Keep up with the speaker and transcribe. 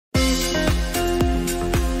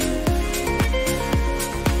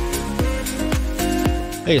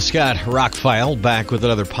Hey, Scott, ROCKFILE, back with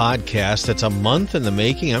another podcast that's a month in the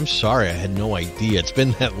making. I'm sorry, I had no idea it's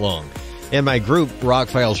been that long. In my group,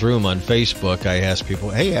 ROCKFILE's Room on Facebook, I asked people,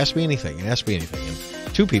 hey, ask me anything. And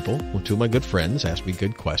two of my good friends, asked me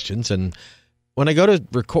good questions. And when I go to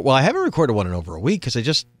record, well, I haven't recorded one in over a week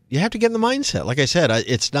because you have to get in the mindset. Like I said,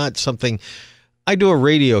 it's not something... I do a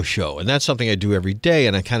radio show, and that's something I do every day,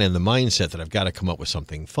 and I'm kind of in the mindset that I've got to come up with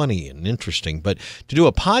something funny and interesting. But to do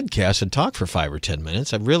a podcast and talk for 5 or 10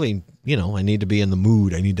 minutes, I really, I need to be in the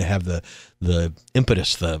mood. I need to have the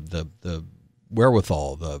impetus, the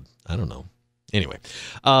wherewithal, I don't know. Anyway,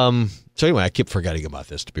 I keep forgetting about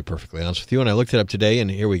this, to be perfectly honest with you, and I looked it up today, and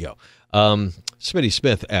here we go. Smitty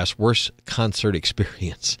Smith asked, worst concert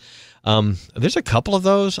experience. There's a couple of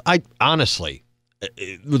those. Honestly,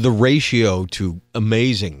 the ratio to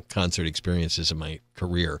amazing concert experiences in my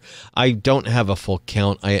career, I don't have a full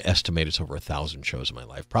count. I estimate it's over 1,000 shows in my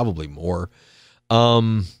life, probably more.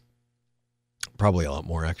 Probably a lot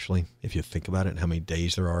more, actually, if you think about it, and how many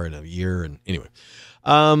days there are in a year. And anyway,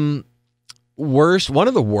 one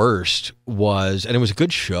of the worst was, and it was a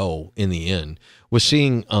good show in the end, was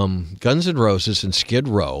seeing Guns N' Roses and Skid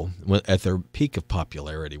Row at their peak of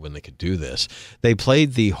popularity when they could do this. They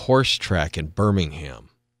played the horse track in Birmingham,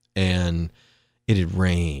 and it had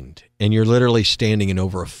rained, and you're literally standing in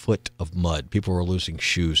over a foot of mud. People were losing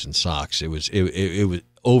shoes and socks. It was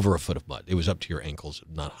over a foot of mud. It was up to your ankles,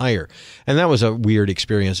 not higher. And that was a weird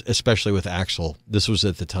experience, especially with Axl. This was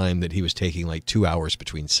at the time that he was taking like 2 hours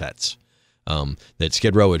between sets. That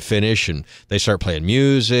Skid Row would finish and they start playing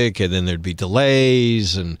music, and then there'd be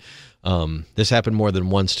delays, and this happened more than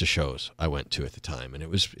once to shows I went to at the time, and it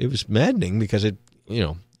was maddening because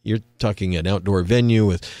you're talking an outdoor venue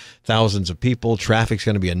with thousands of people, traffic's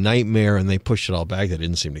going to be a nightmare, and they pushed it all back. They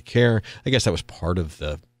didn't seem to care. I guess that was part of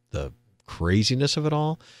the craziness of it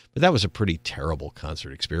all, but that was a pretty terrible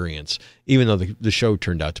concert experience, even though the show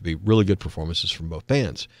turned out to be really good performances from both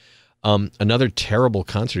bands. Another terrible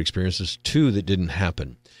concert experience is two that didn't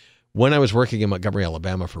happen. When I was working in Montgomery,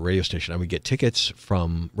 Alabama for a radio station, I would get tickets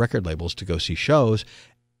from record labels to go see shows,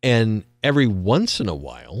 and every once in a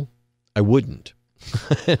while, I wouldn't.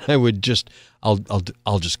 I would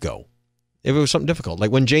I'll just go. If it was something difficult. Like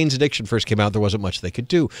when Jane's Addiction first came out, there wasn't much they could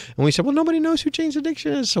do. And we said, well, nobody knows who Jane's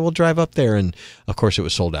Addiction is, so we'll drive up there. And, of course, it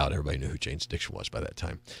was sold out. Everybody knew who Jane's Addiction was by that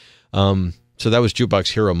time. So that was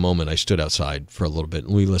Jukebox Hero moment. I stood outside for a little bit,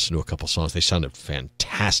 and we listened to a couple songs. They sounded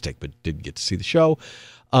fantastic, but didn't get to see the show.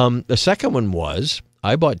 The second one was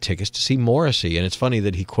I bought tickets to see Morrissey, and it's funny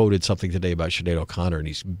that he quoted something today about Sinead O'Connor, and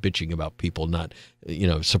he's bitching about people not,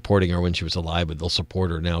 supporting her when she was alive, but they'll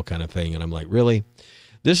support her now kind of thing. And I'm like, really?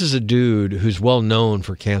 This is a dude who's well known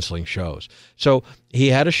for canceling shows. So he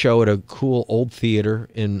had a show at a cool old theater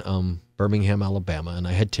in Birmingham, Alabama, and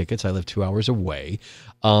I had tickets. I lived 2 hours away.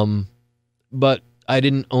 But I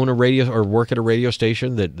didn't own a radio or work at a radio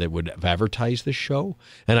station that would have advertised this show.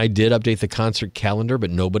 And I did update the concert calendar, but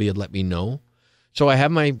nobody had let me know. So I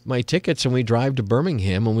have my tickets, and we drive to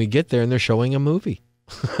Birmingham, and we get there, and they're showing a movie.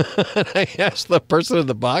 And I asked the person at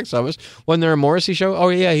the box office, wasn't there a Morrissey show? Oh,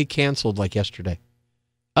 yeah, he canceled like yesterday.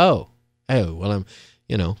 Oh, well, I'm,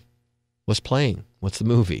 what's playing? What's the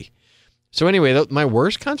movie? So anyway, my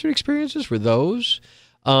worst concert experiences were those.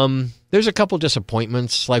 There's a couple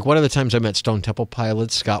disappointments. Like one of the times I met Stone Temple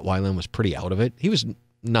Pilots, Scott Weiland was pretty out of it. He was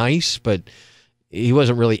nice, but he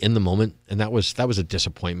wasn't really in the moment, and that was a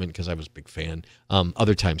disappointment because I was a big fan.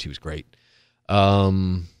 Other times he was great.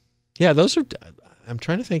 Those are. I'm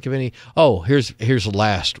trying to think of any. Oh, here's the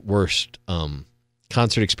last worst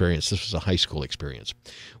concert experience. This was a high school experience.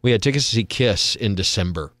 We had tickets to see Kiss in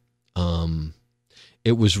December.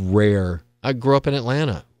 It was rare. I grew up in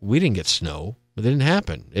Atlanta. We didn't get snow. It didn't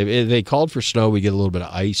happen. They called for snow. We get a little bit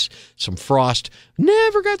of ice, some frost.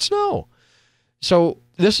 Never got snow. So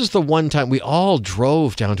this is the one time we all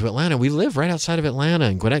drove down to Atlanta. We live right outside of Atlanta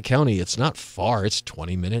in Gwinnett County. It's not far. It's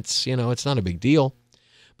 20 minutes. It's not a big deal.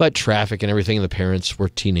 But traffic and everything, and the parents were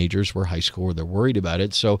teenagers, were high school, they're worried about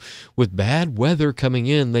it. So with bad weather coming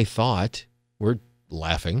in, they thought, we're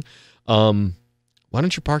laughing, why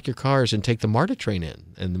don't you park your cars and take the MARTA train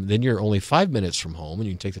in? And then you're only 5 minutes from home, and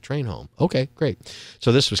you can take the train home. Okay, great.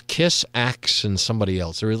 So this was Kiss, Axe, and somebody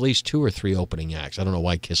else. There were at least 2 or 3 opening acts. I don't know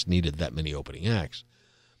why Kiss needed that many opening acts.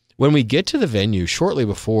 When we get to the venue, shortly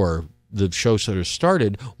before the show sort of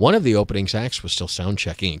started, one of the opening acts was still sound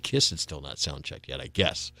checking, and Kiss had still not sound checked yet, I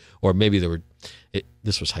guess. Or maybe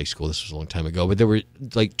this was high school. This was a long time ago. But there were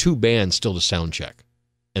like 2 bands still to sound check.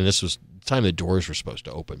 And this was the time the doors were supposed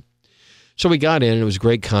to open. So we got in, and it was a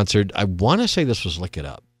great concert. I want to say this was Lick It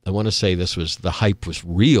Up. I want to say the hype was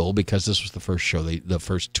real because this was the first show, the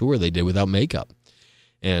first tour they did without makeup.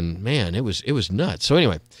 And man, it was nuts. So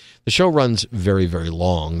anyway, the show runs very, very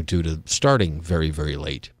long due to starting very, very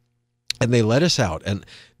late. And they let us out. And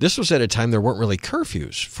this was at a time there weren't really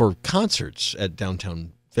curfews for concerts at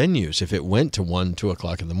downtown venues. If it went to 1, 2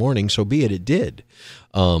 o'clock in the morning, so be it, it did.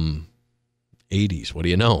 80s, what do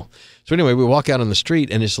you know? So anyway, we walk out on the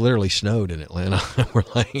street and it's literally snowed in Atlanta.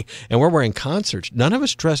 We're wearing concerts. None of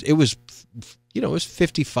us dressed. It was, it was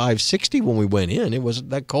 55, 60 when we went in. It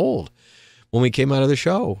wasn't that cold. When we came out of the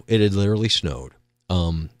show, it had literally snowed.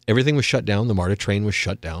 Everything was shut down. The MARTA train was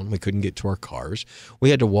shut down. We couldn't get to our cars. We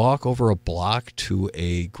had to walk over a block to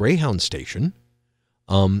a Greyhound station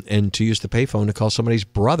and to use the payphone to call somebody's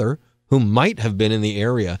brother who might have been in the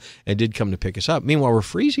area and did come to pick us up. Meanwhile, we're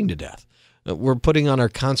freezing to death. We're putting on our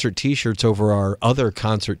concert T-shirts over our other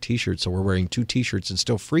concert T-shirts, so we're wearing 2 T-shirts and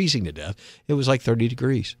still freezing to death. It was like 30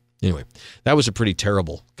 degrees. Anyway, that was a pretty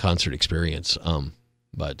terrible concert experience,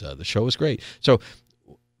 but the show was great. So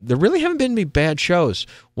there really haven't been any bad shows.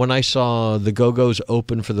 When I saw the Go-Go's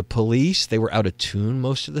open for the Police, they were out of tune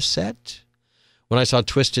most of the set. When I saw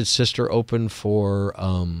Twisted Sister open for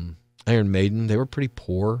Iron Maiden, they were pretty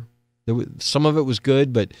poor. Some of it was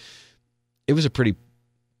good, but it was a pretty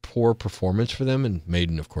poor performance for them, and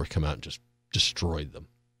Maiden, of course, come out and just destroyed them.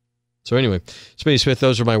 So anyway, Smitty Smith,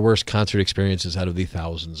 those are my worst concert experiences out of the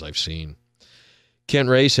thousands I've seen. Kent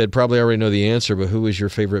Ray said, probably already know the answer, but who was your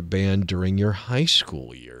favorite band during your high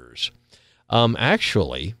school years?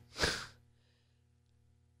 Actually,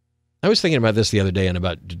 I was thinking about this the other day and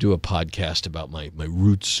about to do a podcast about my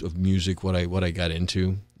roots of music, what I got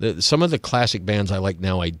into. Some of the classic bands I like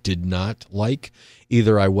now I did not like.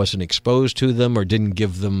 Either I wasn't exposed to them or didn't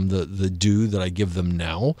give them the due that I give them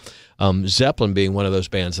now. Zeppelin being one of those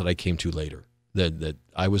bands that I came to later. That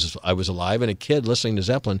I was alive and a kid listening to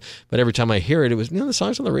Zeppelin, but every time I hear it, it was, the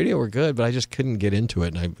songs on the radio were good, but I just couldn't get into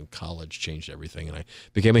it. And college changed everything, and I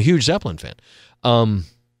became a huge Zeppelin fan.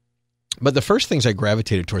 But the first things I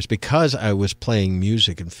gravitated towards, because I was playing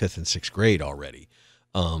music in 5th and 6th grade already,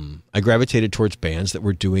 I gravitated towards bands that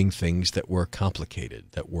were doing things that were complicated,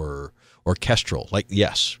 that were orchestral. Like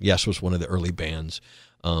Yes was one of the early bands.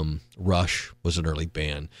 Rush was an early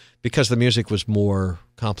band because the music was more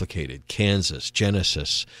complicated. Kansas,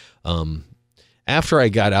 Genesis. After I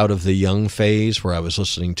got out of the young phase where I was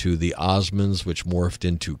listening to the Osmonds, which morphed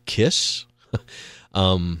into Kiss,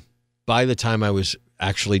 by the time I was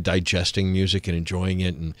actually digesting music and enjoying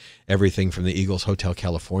it, and everything from the Eagles Hotel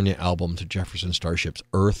California album to Jefferson Starship's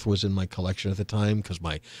Earth was in my collection at the time, because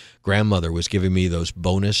my grandmother was giving me those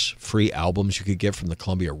bonus free albums you could get from the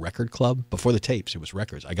Columbia Record Club. Before the tapes, it was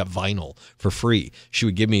records. I got vinyl for free. She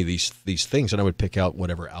would give me these things, and I would pick out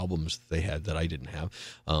whatever albums they had that I didn't have.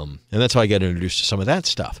 And that's how I got introduced to some of that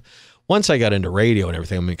stuff. Once I got into radio and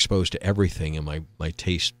everything, I'm exposed to everything, and my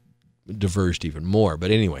taste diverged even more. But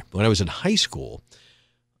anyway, when I was in high school,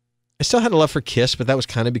 I still had a love for Kiss, but that was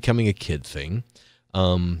kind of becoming a kid thing.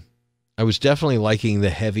 I was definitely liking the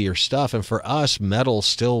heavier stuff, and for us, metal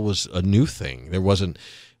still was a new thing.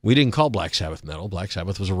 We didn't call Black Sabbath metal. Black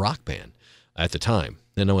Sabbath was a rock band at the time.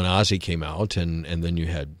 Then when Ozzy came out, and then you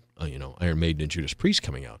had Iron Maiden and Judas Priest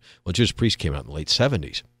coming out. Well, Judas Priest came out in the late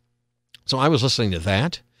 70s. So I was listening to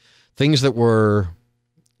that, things that were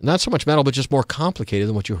not so much metal, but just more complicated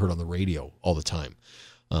than what you heard on the radio all the time.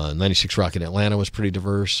 96 Rock in Atlanta was pretty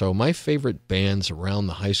diverse. So my favorite bands around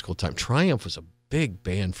the high school time, Triumph was a big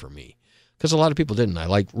band for me because a lot of people didn't. I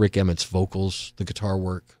like Rick Emmett's vocals, the guitar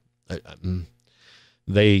work.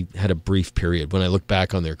 They had a brief period. When I look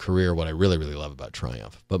back on their career, what I really, really love about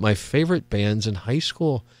Triumph. But my favorite bands in high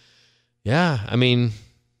school, pretty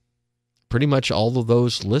much all of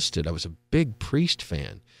those listed. I was a big Priest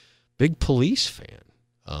fan, big Police fan.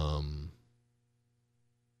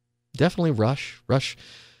 Definitely Rush.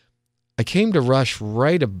 I came to Rush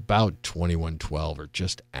right about 2112 or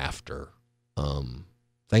just after,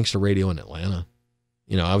 thanks to radio in Atlanta.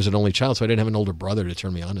 I was an only child, so I didn't have an older brother to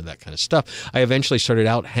turn me on to that kind of stuff. I eventually started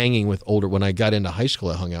out hanging with when I got into high school,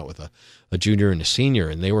 I hung out with a junior and a senior,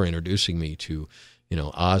 and they were introducing me to,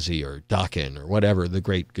 Ozzy or Dokken or whatever, the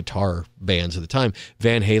great guitar bands of the time.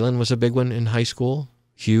 Van Halen was a big one in high school,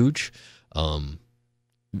 huge.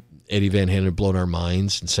 Eddie Van Halen had blown our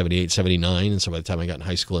minds in 78, 79, and so by the time I got in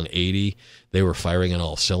high school in 80, they were firing on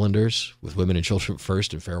all cylinders with Women and Children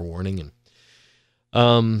First and Fair Warning.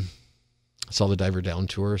 And saw the Diver Down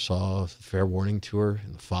tour, saw the Fair Warning tour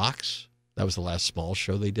in the Fox. That was the last small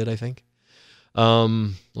show they did, I think.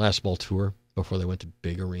 Last small tour before they went to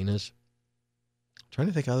big arenas. I'm trying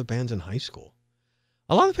to think of other bands in high school.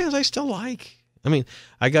 A lot of bands I still like.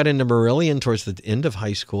 I got into Marillion towards the end of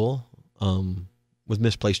high school, with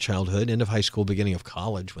Misplaced Childhood, end of high school, beginning of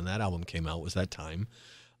college, when that album came out, was that time.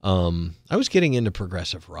 I was getting into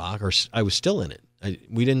progressive rock, or I was still in it.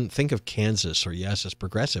 We didn't think of Kansas or Yes as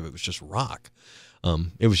progressive. It was just rock.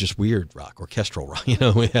 It was just weird rock, orchestral rock.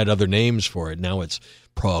 We had other names for it. Now it's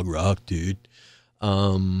prog rock, dude.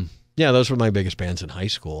 Yeah, those were my biggest bands in high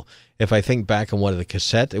school. If I think back on one of the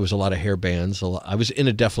cassette, it was a lot of hair bands. I was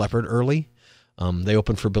into Def Leppard early. They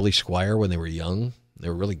opened for Billy Squier when they were young. They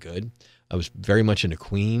were really good. I was very much into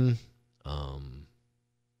Queen.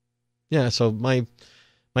 Yeah, so my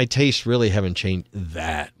tastes really haven't changed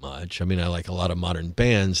that much. I mean, I like a lot of modern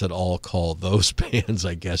bands that all call those bands,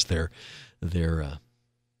 I guess, their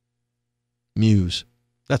muse.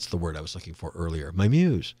 That's the word I was looking for earlier. My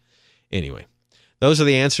muse. Anyway, those are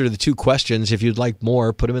the answer to the 2 questions. If you'd like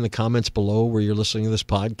more, put them in the comments below where you're listening to this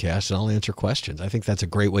podcast, and I'll answer questions. I think that's a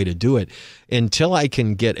great way to do it until I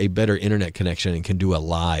can get a better internet connection and can do a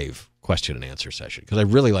live question and answer session, because I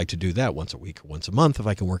really like to do that once a week or once a month if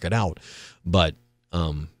I can work it out. But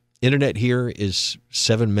internet here is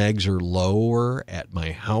 7 megs or lower at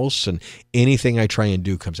my house, and anything I try and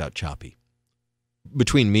do comes out choppy.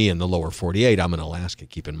 Between me and the lower 48, I'm in Alaska,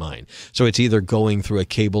 keep in mind. So it's either going through a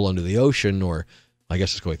cable under the ocean, or I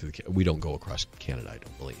guess it's going through we don't go across Canada, I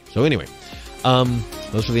don't believe. So anyway,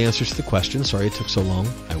 those are the answers to the questions. Sorry it took so long.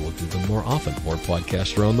 I will do them more often. More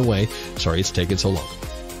podcasts are on the way. Sorry it's taken so long.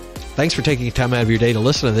 Thanks for taking time out of your day to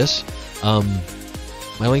listen to this.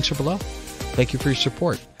 My links are below. Thank you for your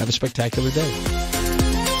support. Have a spectacular day.